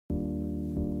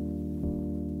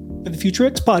For the Future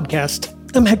X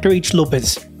podcast, I'm Hector H.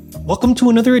 Lopez. Welcome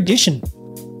to another edition.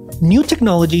 New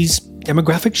technologies,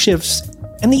 demographic shifts,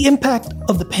 and the impact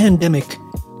of the pandemic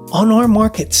on our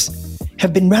markets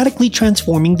have been radically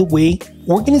transforming the way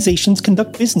organizations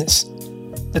conduct business.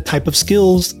 The type of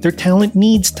skills their talent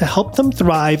needs to help them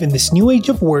thrive in this new age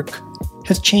of work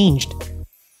has changed.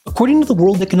 According to the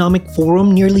World Economic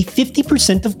Forum, nearly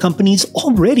 50% of companies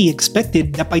already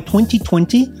expected that by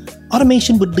 2020,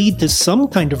 automation would lead to some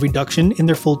kind of reduction in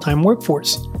their full-time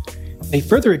workforce. They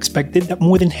further expected that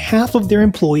more than half of their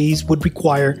employees would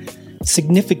require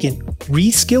significant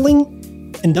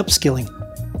reskilling and upskilling.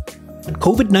 But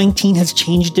COVID-19 has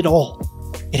changed it all.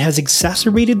 It has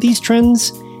exacerbated these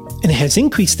trends, and it has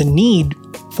increased the need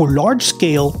for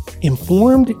large-scale,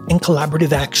 informed, and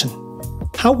collaborative action.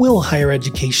 How will higher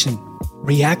education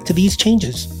react to these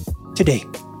changes? Today,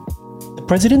 the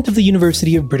President of the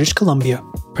University of British Columbia,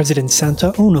 President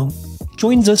Santa Ono,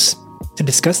 joins us to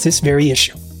discuss this very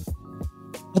issue.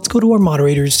 Let's go to our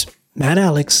moderators, Matt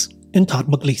Alex and Todd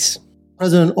McLeese.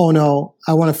 President Ono,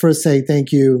 I want to first say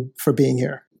thank you for being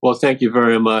here. Well, thank you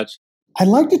very much. I'd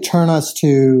like to turn us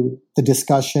to the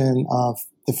discussion of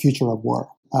the future of work.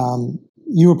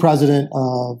 You were president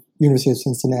of University of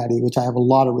Cincinnati, which I have a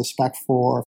lot of respect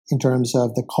for in terms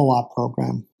of the co-op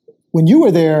program. When you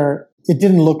were there, it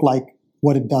didn't look like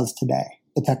what it does today.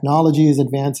 The technology is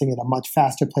advancing at a much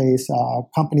faster pace.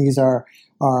 Companies are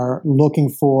looking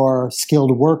for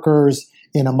skilled workers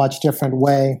in a much different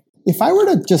way. If I were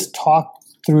to just talk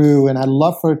through, and I'd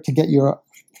love to get your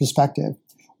perspective,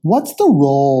 what's the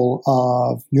role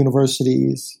of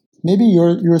universities, maybe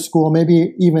your school,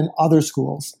 maybe even other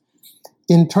schools,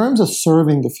 in terms of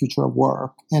serving the future of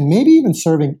work and maybe even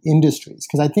serving industries?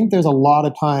 Because I think there's a lot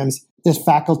of times there's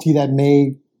faculty that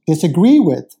may disagree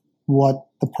with what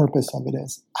the purpose of it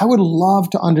is. I would love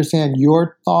to understand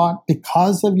your thought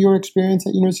because of your experience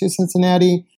at University of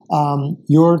Cincinnati,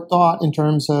 your thought in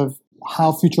terms of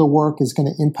how future work is going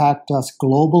to impact us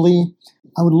globally.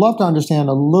 I would love to understand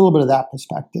a little bit of that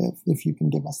perspective, if you can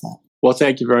give us that. Well,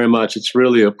 thank you very much. It's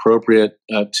really appropriate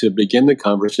to begin the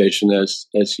conversation as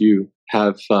you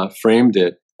have framed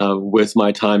it with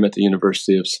my time at the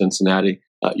University of Cincinnati.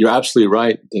 You're absolutely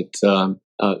right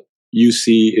that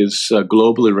UC is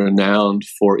globally renowned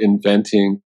for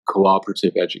inventing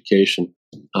cooperative education.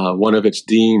 One of its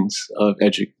deans of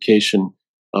education,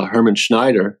 Herman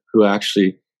Schneider, who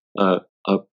actually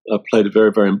played a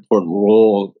very, very important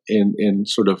role in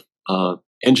sort of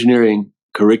engineering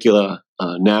curricula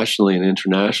nationally and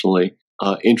internationally,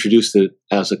 introduced it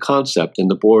as a concept. And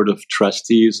the board of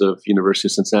trustees of University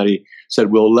of Cincinnati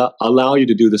said, we'll allow you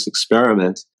to do this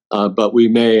experiment, but we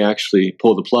may actually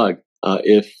pull the plug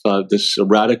if this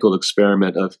radical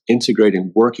experiment of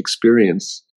integrating work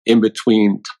experience in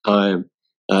between time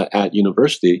at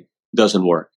university doesn't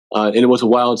work. And it was a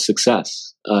wild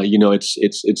success.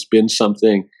 It's been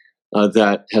something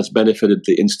that has benefited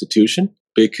the institution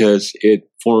because it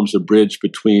forms a bridge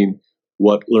between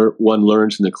what one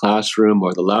learns in the classroom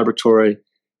or the laboratory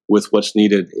with what's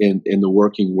needed in the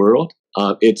working world.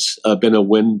 It's been a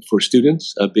win for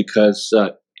students because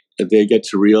they get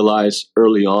to realize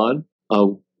early on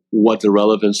what the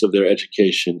relevance of their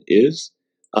education is.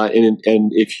 And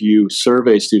if you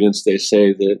survey students, they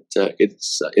say that it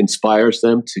inspires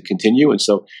them to continue. And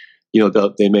so,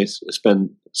 they may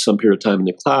spend some period of time in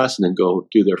the class and then go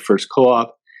do their first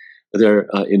co-op. They're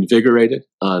invigorated.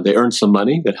 They earn some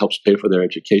money that helps pay for their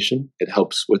education. It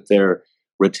helps with their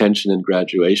retention and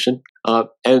graduation.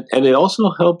 And it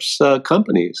also helps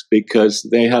companies because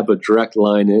they have a direct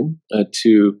line in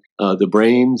to the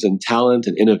brains and talent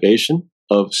and innovation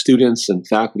of students and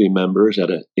faculty members at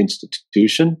an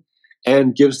institution,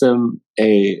 and gives them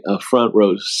a front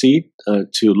row seat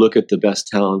to look at the best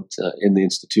talent in the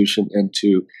institution and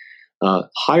to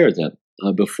hire them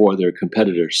before their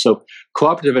competitors. So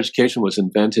cooperative education was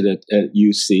invented at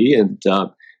UC, and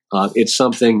it's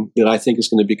something that I think is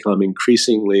going to become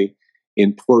increasingly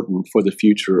important for the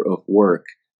future of work.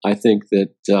 I think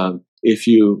that if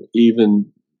you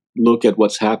even look at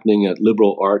what's happening at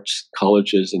liberal arts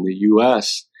colleges in the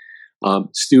U.S.,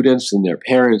 students and their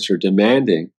parents are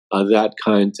demanding that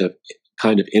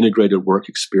kind of integrated work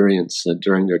experience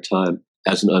during their time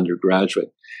as an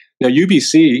undergraduate. Now,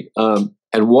 UBC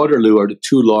and Waterloo are the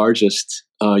two largest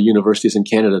universities in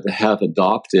Canada that have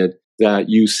adopted that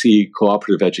UC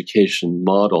cooperative education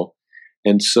model.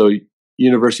 And so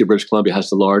University of British Columbia has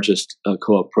the largest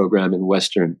co-op program in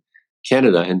Western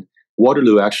Canada. And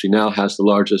Waterloo actually now has the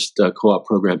largest co-op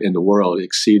program in the world. It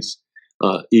exceeds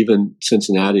even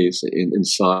Cincinnati's in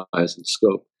size and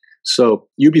scope. So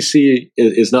UBC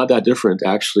is not that different,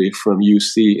 actually, from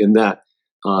UC in that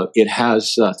it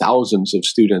has thousands of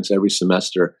students every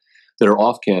semester that are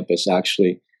off campus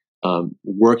actually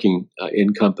working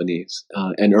in companies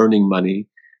and earning money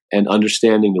and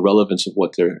understanding the relevance of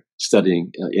what they're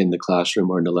studying in the classroom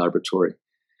or in the laboratory.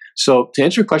 So to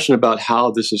answer your question about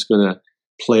how this is going to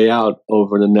play out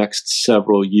over the next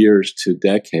several years to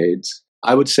decades,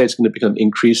 I would say it's going to become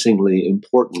increasingly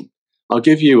important. I'll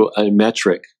give you a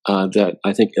metric that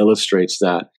I think illustrates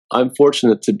that. I'm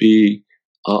fortunate to be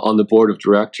on the board of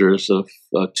directors of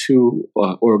two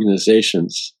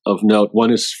organizations of note.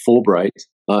 One is Fulbright,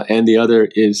 and the other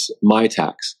is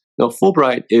MyTax. Now,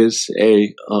 Fulbright is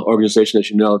a organization, as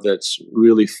you know, that's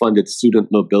really funded student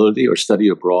mobility or study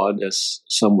abroad, as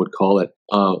some would call it,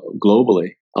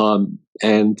 globally.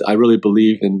 And I really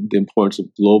believe in the importance of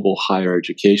global higher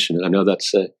education. And I know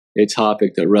that's a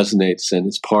topic that resonates and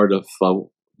is part of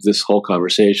this whole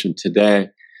conversation today.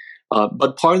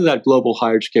 But part of that global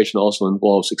higher education also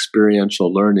involves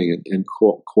experiential learning and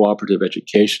cooperative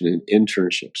education and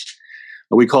internships.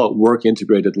 We call it work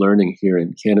integrated learning here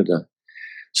in Canada.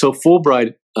 So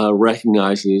Fulbright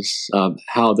recognizes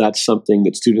how that's something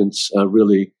that students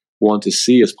really want to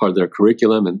see as part of their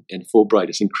curriculum, and Fulbright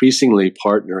is increasingly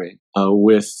partnering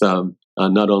with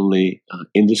not only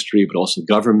industry but also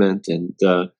government and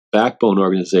backbone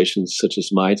organizations such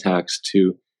as MyTax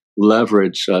to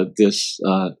leverage this,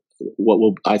 what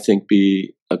will, I think,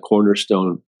 be a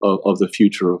cornerstone of the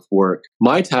future of work.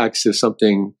 MyTax is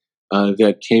something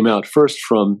that came out first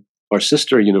from our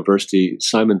sister university,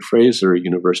 Simon Fraser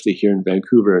University here in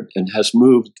Vancouver, and has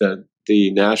moved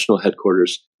the national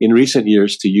headquarters in recent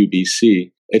years to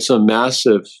UBC. It's a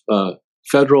massive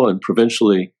federal and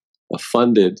provincially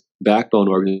funded backbone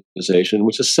organization,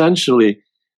 which essentially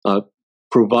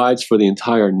provides for the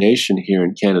entire nation here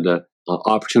in Canada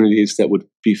opportunities that would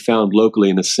be found locally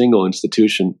in a single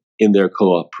institution in their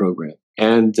co-op program.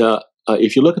 And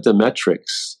if you look at the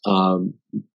metrics,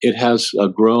 it has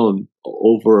grown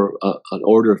over an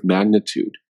order of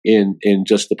magnitude in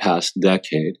just the past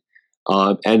decade.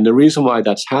 And the reason why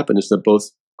that's happened is that both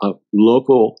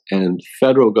local and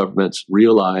federal governments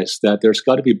realize that there's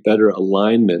got to be better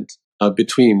alignment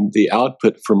between the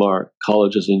output from our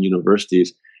colleges and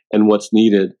universities and what's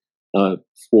needed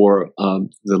for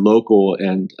the local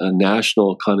and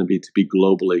national economy to be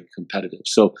globally competitive.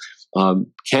 So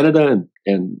Canada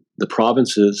and the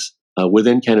provinces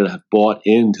within Canada have bought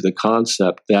into the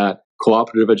concept that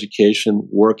cooperative education,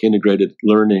 work integrated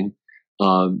learning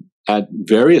at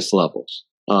various levels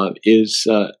is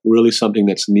really something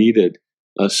that's needed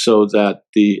so that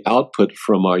the output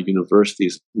from our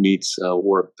universities meets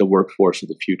the workforce of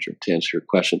the future, to answer your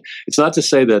question. It's not to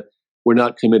say that we're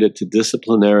not committed to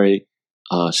disciplinary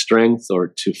strength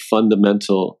or to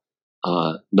fundamental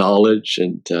knowledge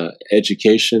and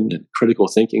education and critical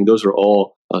thinking. Those are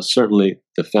all certainly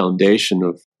the foundation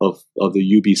of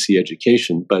the UBC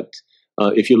education. But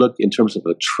if you look in terms of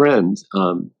a trend,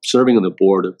 serving on the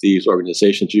board of these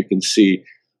organizations, you can see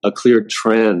a clear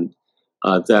trend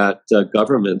that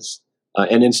governments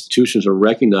and institutions are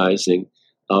recognizing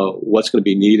what's going to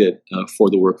be needed for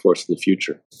the workforce of the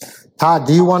future. Todd,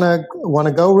 do you want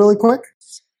to go really quick?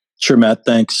 Sure, Matt.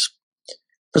 Thanks.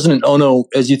 President Ono,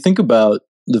 as you think about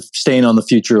staying on the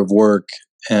future of work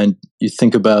and you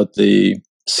think about the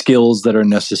skills that are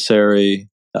necessary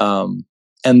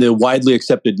and the widely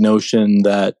accepted notion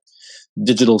that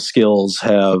digital skills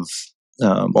have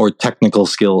or technical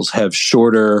skills have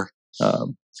shorter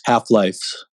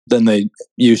half-lives than they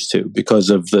used to because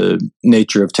of the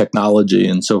nature of technology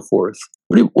and so forth.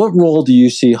 What role do you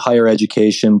see higher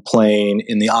education playing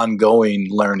in the ongoing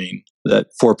learning that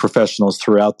for professionals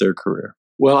throughout their career?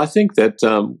 Well, I think that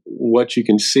what you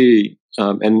can see,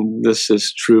 and this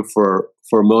is true for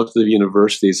most of the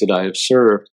universities that I have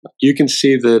served, you can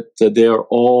see that they are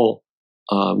all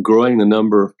growing the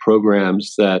number of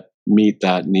programs that meet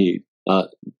that need.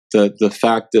 The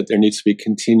fact that there needs to be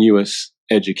continuous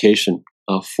education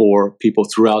for people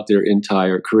throughout their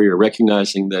entire career,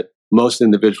 recognizing that most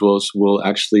individuals will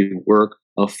actually work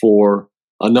for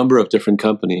a number of different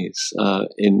companies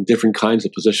in different kinds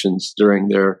of positions during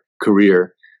their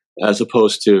career, as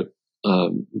opposed to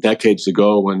decades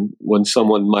ago when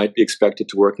someone might be expected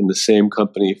to work in the same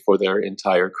company for their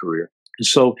entire career.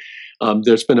 So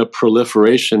there's been a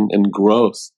proliferation and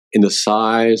growth in the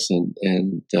size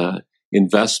and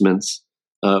investments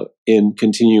in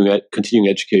continuing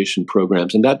education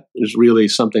programs. And that is really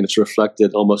something that's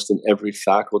reflected almost in every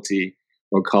faculty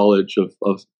or college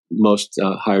of most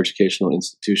higher educational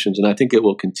institutions. And I think it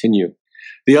will continue.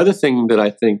 The other thing that I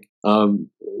think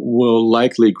will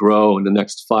likely grow in the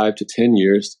next 5 to 10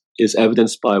 years is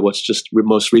evidenced by what's just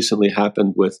most recently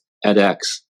happened with edX.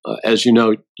 as you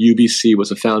know, UBC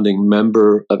was a founding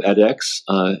member of edX,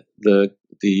 the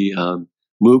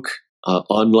MOOC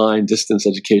online distance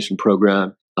education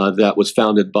program that was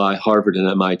founded by Harvard and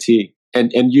MIT.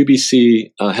 And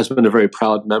UBC has been a very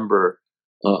proud member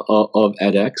of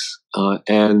edX.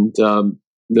 And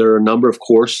there are a number of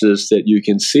courses that you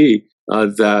can see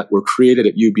that were created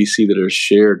at UBC that are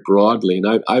shared broadly.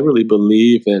 And I really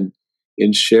believe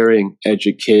in sharing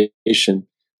education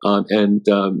and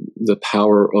the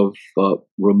power of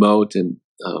remote and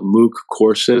MOOC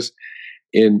courses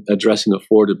in addressing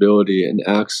affordability and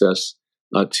access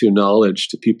to knowledge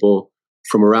to people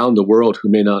from around the world who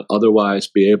may not otherwise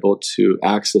be able to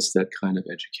access that kind of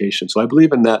education. So I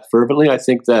believe in that fervently. I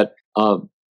think that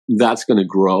that's going to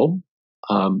grow.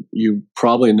 You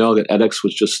probably know that edX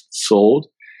was just sold,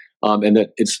 and that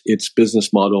its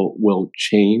business model will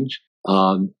change.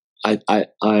 I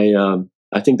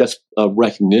think that's a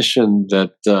recognition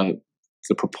that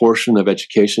the proportion of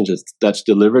education that's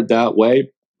delivered that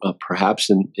way, perhaps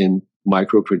in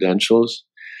micro credentials,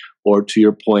 or to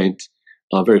your point,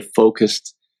 very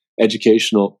focused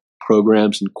educational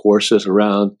programs and courses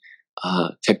around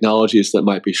technologies that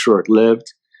might be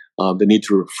short-lived. They need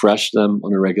to refresh them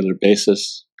on a regular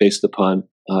basis based upon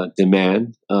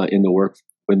demand in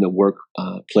the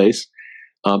workplace.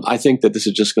 I think that this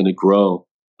is just going to grow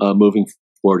moving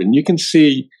forward, and you can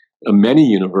see many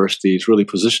universities really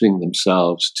positioning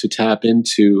themselves to tap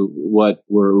into what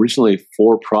were originally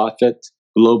for-profit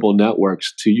global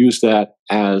networks, to use that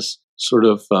as sort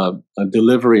of a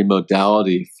delivery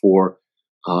modality for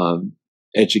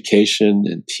education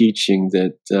and teaching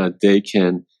that they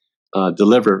can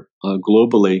deliver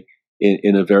globally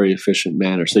in a very efficient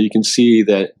manner. So you can see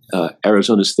that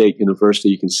Arizona State University,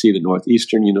 you can see that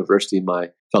Northeastern University, my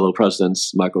fellow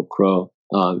presidents, Michael Crow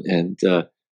and the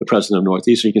president of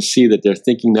Northeastern, you can see that they're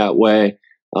thinking that way.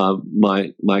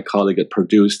 My colleague at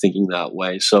Purdue is thinking that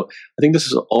way. So I think this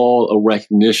is all a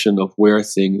recognition of where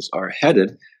things are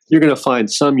headed. You're going to find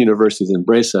some universities that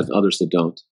embrace that, others that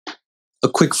don't. A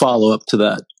quick follow-up to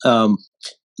that.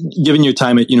 Given your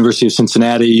time at University of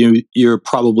Cincinnati, you're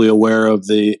probably aware of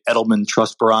the Edelman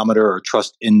Trust Barometer or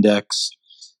Trust Index.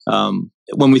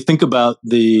 When we think about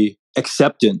the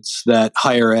acceptance that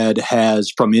higher ed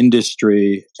has from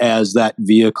industry as that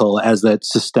vehicle, as that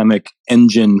systemic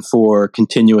engine for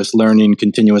continuous learning,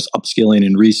 continuous upskilling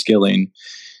and reskilling,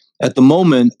 at the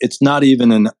moment, it's not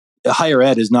even higher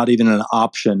ed is not even an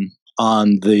option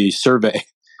on the survey.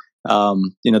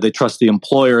 They trust the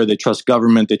employer, they trust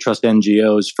government, they trust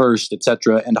NGOs first, et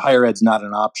cetera, and higher ed's not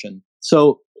an option.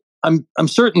 So I'm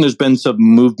certain there's been some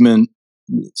movement,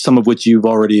 some of which you've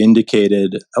already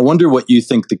indicated. I wonder what you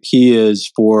think the key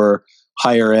is for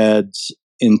higher eds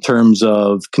in terms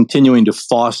of continuing to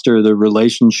foster the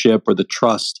relationship or the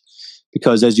trust,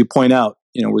 because as you point out,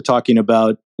 we're talking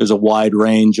about there's a wide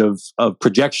range of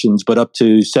projections, but up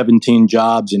to 17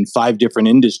 jobs in 5 different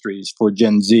industries for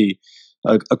Gen Z.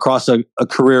 Across a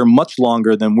career much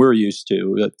longer than we're used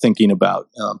to thinking about,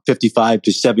 55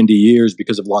 to 70 years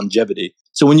because of longevity.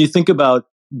 So when you think about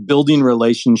building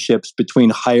relationships between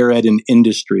higher ed and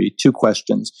industry, 2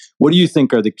 questions. What do you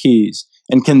think are the keys?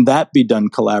 And can that be done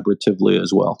collaboratively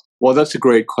as well? Well, that's a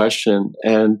great question.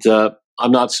 And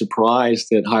I'm not surprised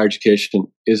that higher education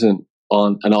isn't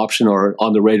on an option or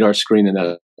on the radar screen in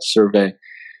a survey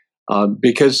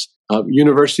because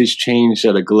universities change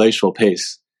at a glacial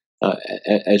pace.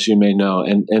 As you may know.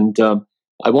 And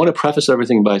I want to preface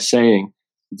everything by saying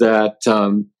that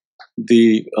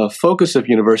the focus of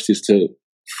universities to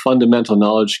fundamental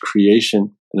knowledge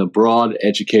creation and a broad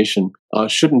education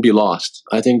shouldn't be lost.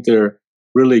 I think they're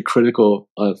really critical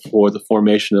for the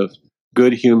formation of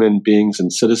good human beings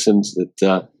and citizens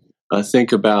that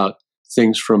think about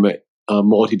things from a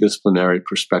multidisciplinary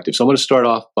perspective. So I'm going to start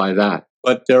off by that.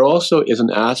 But there also is an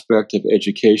aspect of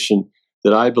education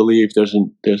that I believe there's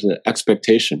an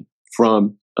expectation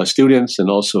from students and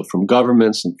also from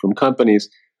governments and from companies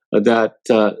that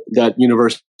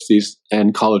universities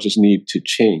and colleges need to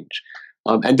change.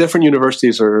 And different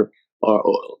universities are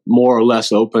more or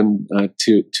less open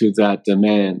to that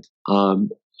demand.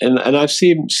 And I've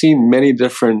seen many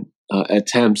different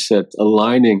attempts at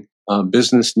aligning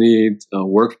business needs,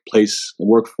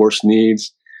 workforce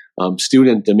needs,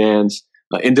 student demands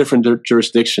in different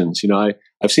jurisdictions.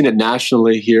 I've seen it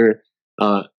nationally here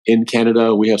in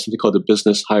Canada. We have something called the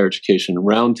Business Higher Education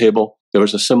Roundtable. There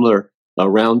was a similar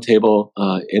roundtable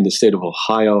in the state of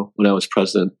Ohio when I was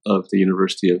president of the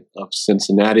University of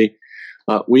Cincinnati.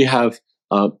 We have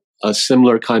a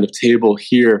similar kind of table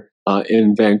here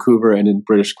in Vancouver and in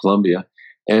British Columbia.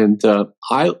 And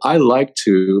I like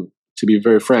to be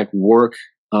very frank, work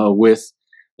with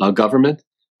government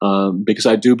because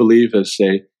I do believe as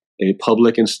a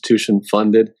public institution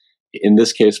funded, in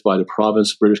this case by the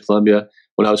province of British Columbia.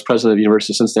 When I was president of the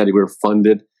University of Cincinnati, we were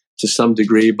funded to some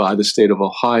degree by the state of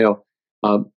Ohio.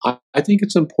 I think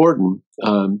it's important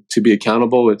to be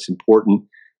accountable. It's important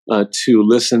to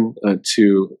listen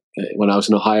to, when I was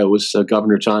in Ohio, it was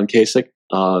Governor John Kasich.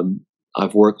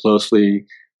 I've worked closely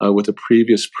with the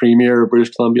previous premier of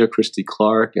British Columbia, Christy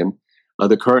Clark, and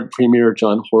the current premier,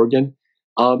 John Horgan.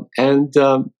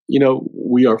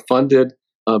 We are funded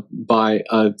by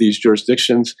these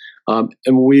jurisdictions,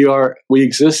 and we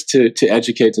exist to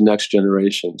educate the next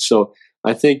generation. So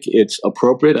I think it's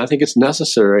appropriate. I think it's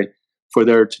necessary for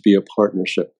there to be a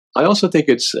partnership. I also think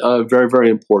it's very, very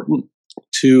important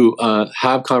to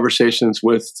have conversations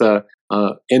with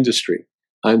industry.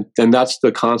 And that's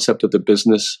the concept of the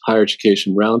Business Higher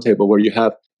Education Roundtable, where you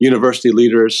have university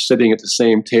leaders sitting at the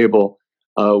same table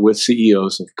with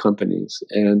CEOs of companies.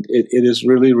 And it is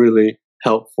really, really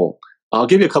helpful. I'll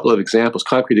give you a couple of examples,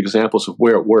 concrete examples of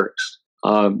where it works.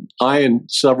 I and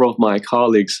several of my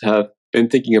colleagues have been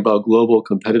thinking about global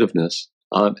competitiveness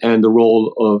and the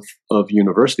role of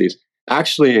universities.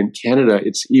 Actually, in Canada,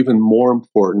 it's even more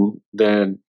important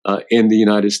than in the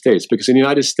United States, because in the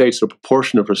United States, the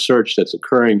proportion of research that's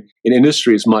occurring in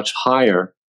industry is much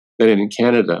higher than in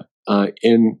Canada.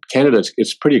 In Canada,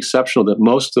 it's pretty exceptional that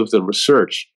most of the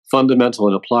research, fundamental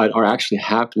and applied, are actually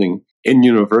happening in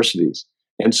universities.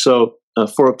 And so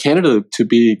for Canada to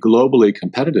be globally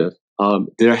competitive,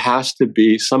 there has to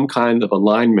be some kind of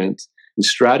alignment and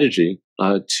strategy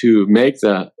to make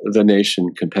the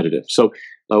nation competitive. So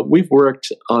we've worked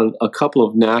on a couple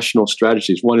of national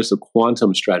strategies. One is the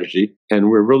quantum strategy, and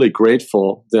we're really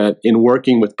grateful that in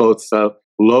working with both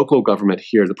local government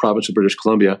here, the province of British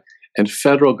Columbia, and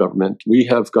federal government, we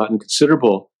have gotten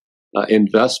considerable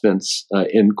investments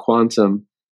in quantum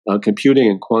computing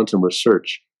and quantum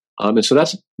research. And so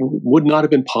that would not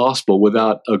have been possible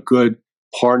without a good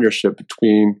partnership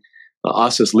between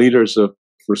us as leaders of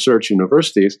research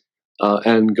universities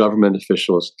and government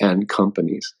officials and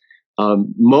companies.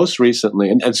 Most recently,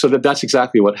 and so that's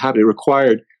exactly what happened. It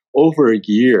required over a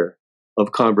year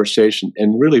of conversation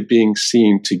and really being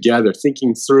seen together,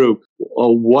 thinking through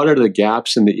what are the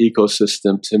gaps in the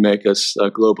ecosystem to make us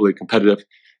globally competitive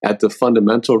at the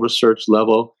fundamental research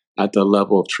level, at the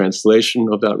level of translation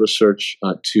of that research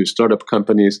to startup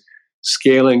companies,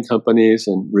 scaling companies,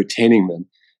 and retaining them.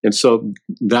 And so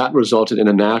that resulted in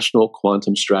a national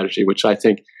quantum strategy, which I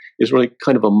think is really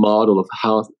kind of a model of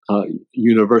how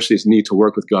universities need to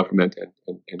work with government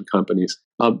and companies.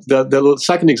 The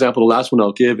second example, the last one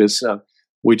I'll give, is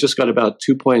we just got about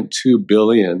 $2.2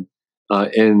 billion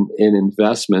in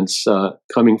investments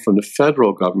coming from the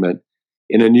federal government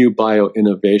in a new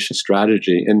bio-innovation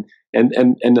strategy. And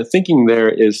the thinking there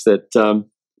is that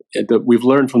we've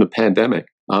learned from the pandemic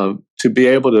to be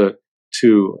able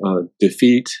to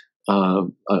defeat a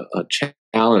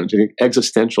challenge, an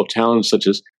existential challenge such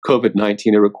as COVID-19.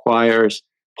 It requires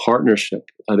partnership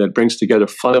that brings together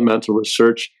fundamental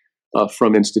research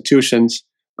from institutions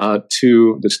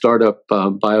to the startup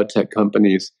biotech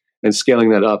companies, and scaling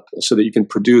that up so that you can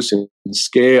produce and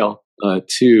scale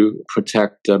to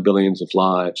protect billions of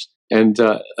lives. And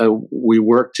we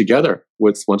work together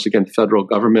with, once again, federal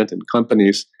government and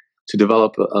companies to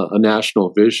develop a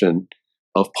national vision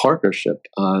of partnership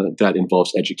that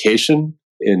involves education,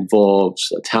 involves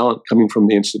talent coming from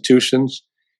the institutions.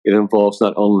 It involves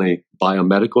not only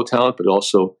biomedical talent, but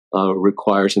also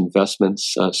requires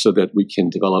investments so that we can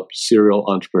develop serial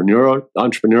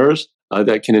entrepreneurs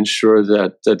that can ensure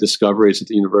that discoveries at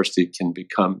the university can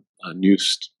become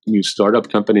new startup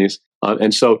companies.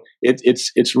 And so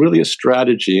it's really a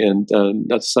strategy, and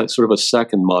that's sort of a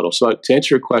second model. So to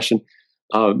answer your question,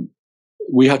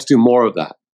 we have to do more of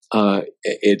that.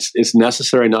 It's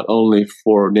necessary not only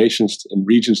for nations and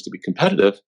regions to be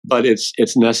competitive, but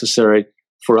it's necessary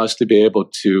for us to be able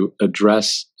to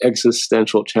address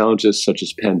existential challenges such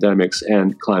as pandemics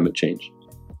and climate change.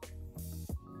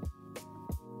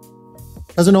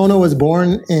 President Ono was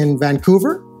born in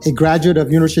Vancouver, a graduate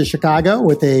of University of Chicago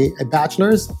with a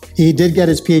bachelor's. He did get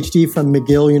his PhD from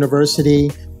McGill University.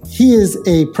 He is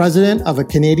a president of a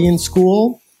Canadian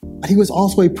school, but he was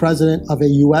also a president of a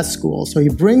U.S. school. So he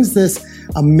brings this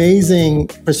amazing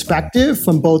perspective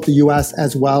from both the U.S.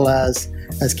 as well as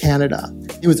Canada.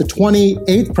 He was the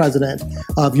 28th president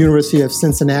of University of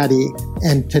Cincinnati,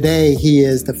 and today he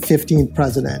is the 15th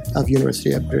president of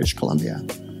University of British Columbia.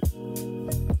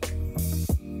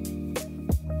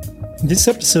 This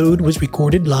episode was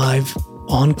recorded live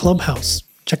on Clubhouse.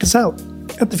 Check us out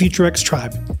at the Future X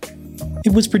Tribe.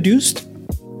 It was produced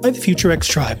by the Future X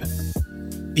Tribe.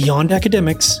 Beyond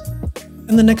academics,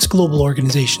 and the next global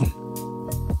organization.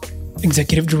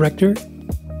 Executive Director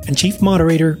and Chief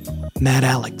Moderator, Matt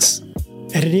Alex.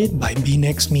 Edited by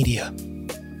BNext Media.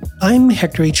 I'm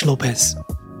Hector H. Lopez.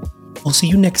 We'll see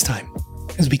you next time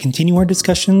as we continue our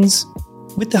discussions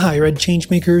with the higher ed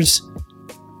changemakers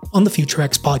on the Future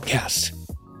X podcast.